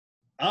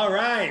All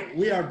right,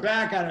 we are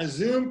back on a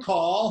Zoom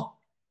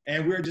call,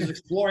 and we're just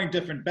exploring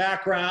different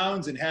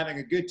backgrounds and having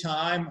a good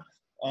time.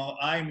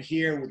 I'm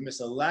here with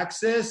Miss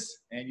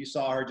Alexis, and you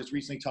saw her just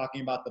recently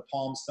talking about the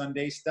Palm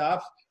Sunday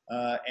stuff.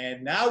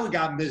 And now we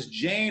got Miss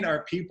Jane,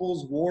 our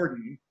People's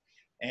Warden.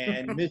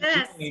 And Miss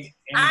Yes. Jane,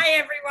 Hi,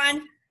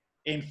 everyone.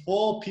 In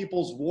full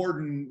People's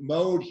Warden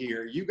mode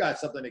here, you got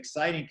something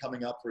exciting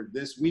coming up for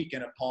this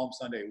weekend at Palm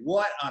Sunday.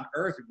 What on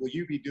earth will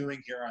you be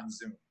doing here on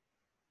Zoom?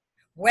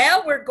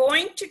 Well, we're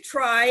going to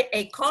try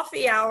a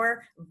coffee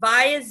hour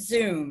via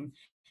Zoom.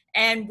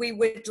 And we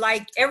would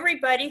like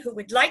everybody who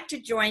would like to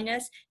join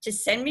us to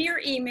send me your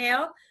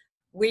email.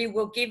 We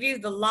will give you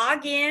the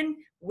login.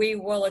 We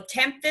will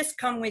attempt this.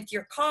 Come with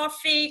your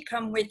coffee,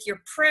 come with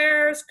your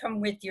prayers,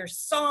 come with your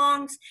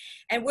songs,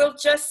 and we'll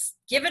just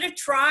give it a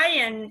try.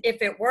 And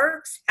if it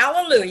works,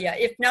 hallelujah.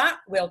 If not,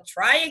 we'll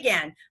try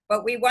again.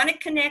 But we want to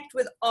connect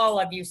with all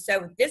of you.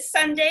 So this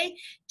Sunday,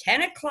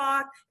 10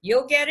 o'clock,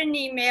 you'll get an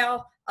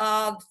email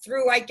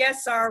through, I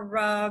guess,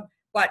 our,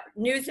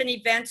 news and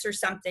events or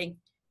something.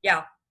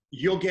 Yeah.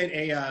 You'll get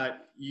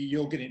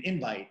an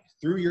invite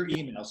through your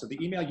email. So the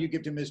email you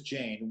give to Miss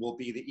Jane will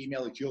be the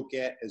email that you'll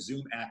get a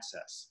Zoom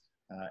access.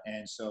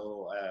 And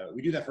so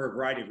we do that for a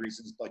variety of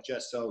reasons, but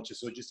just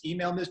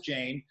email Miss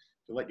Jane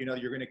to let you know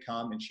you're going to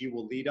come, and she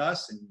will lead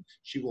us, and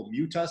she will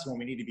mute us when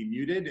we need to be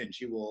muted, and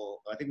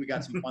I think we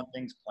got some fun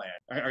things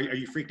planned. Are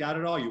you freaked out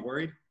at all? Are you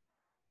worried?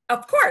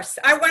 Of course,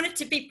 I want it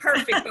to be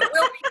perfect, but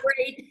we'll be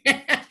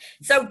great.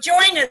 So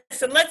join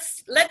us and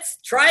let's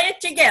try it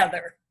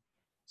together.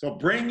 So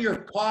bring your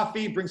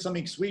coffee, bring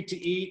something sweet to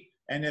eat,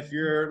 and if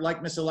you're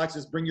like Miss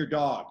Alexis, bring your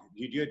dog.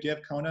 Do you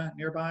have Kona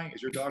nearby?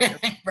 Is your dog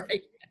nearby?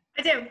 Right.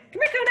 I do. Come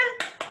here,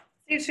 Kona.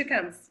 See if she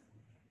comes.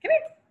 Come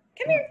here.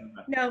 Come here.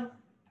 No,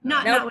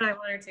 not what I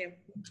want her to.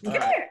 Come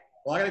here.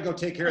 Well, I got to go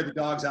take care of the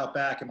dogs out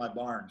back in my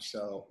barn,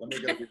 so let me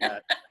go do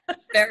that.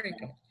 Very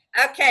good.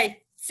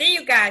 Okay. See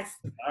you guys.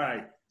 All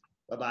right.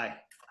 Bye-bye.